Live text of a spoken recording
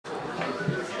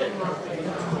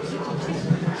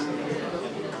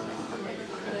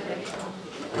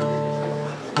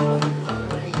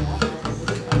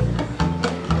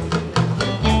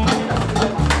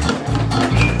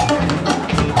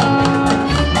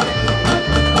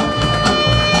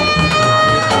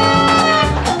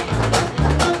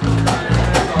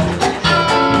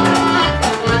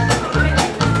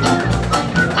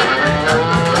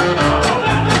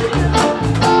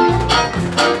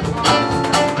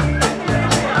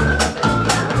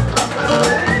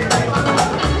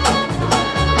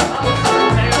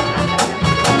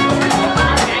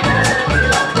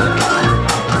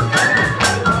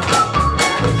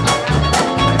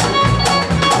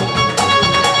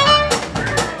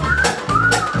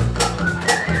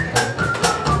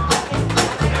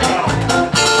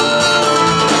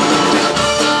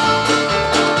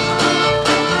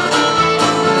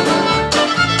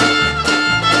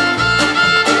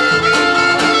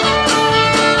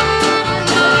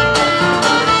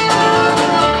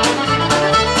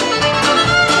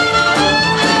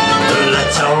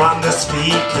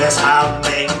Speakers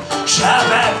humming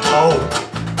Shabbat-o.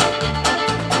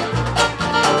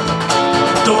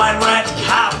 The wine red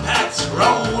carpets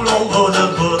roll over the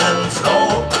wooden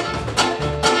floor.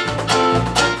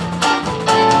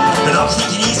 The dog's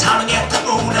thinking he's howling at the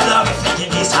moon. The dog is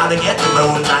thinking he's howling at the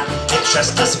moon. And it's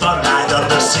just a spotlight on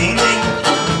the ceiling.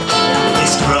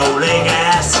 He's scrolling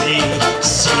as he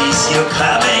sees you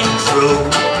coming through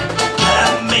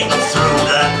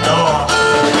the door.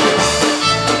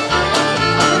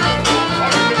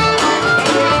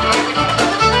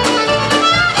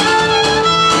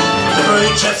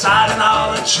 Outside and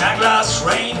all the check glass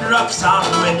raindrops on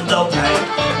the window pane.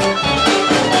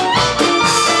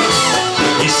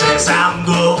 He says, I'm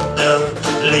gonna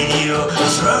lead you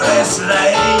through this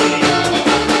lane.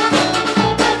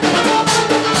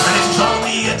 And if you follow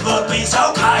me it would be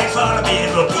so kind. Follow me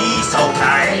it would be so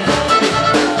kind.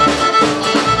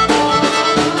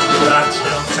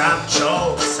 Until some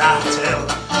jokes, until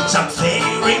some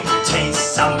fairy tales,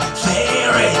 some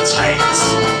fairy tales.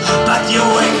 But you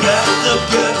ain't got the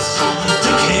guts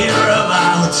to care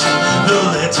about the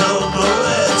little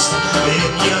bullets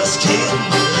in your skin.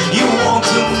 You want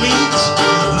to meet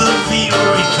the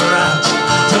fiery crowd,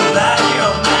 to that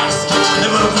your mask, they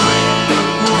will grin,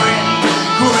 grin,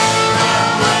 grin,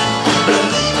 grin.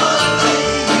 Believe me,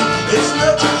 it's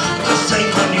not the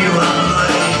same when you are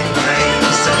playing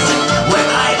games. When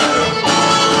I do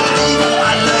leave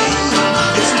my lane,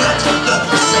 it's not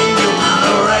the same you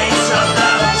erase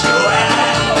about to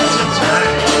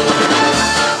entertain.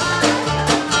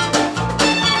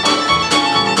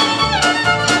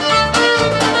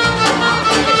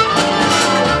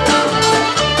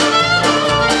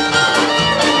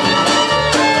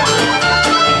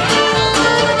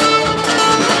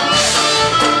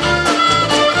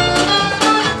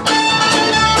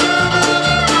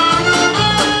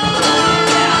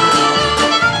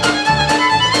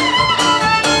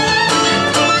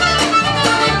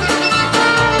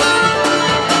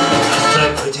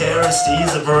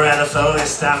 He's a piranha for his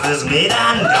stuff is meat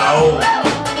and dough.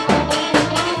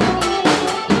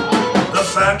 The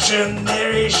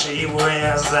functionary, she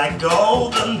wears that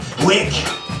golden wig.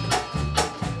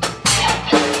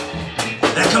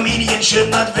 A comedian should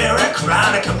not wear a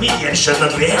crown. A comedian should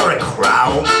not wear a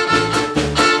crown.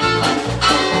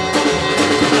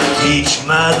 Teach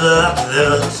mother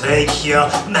to take your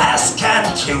mask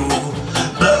and to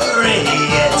bury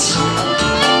it.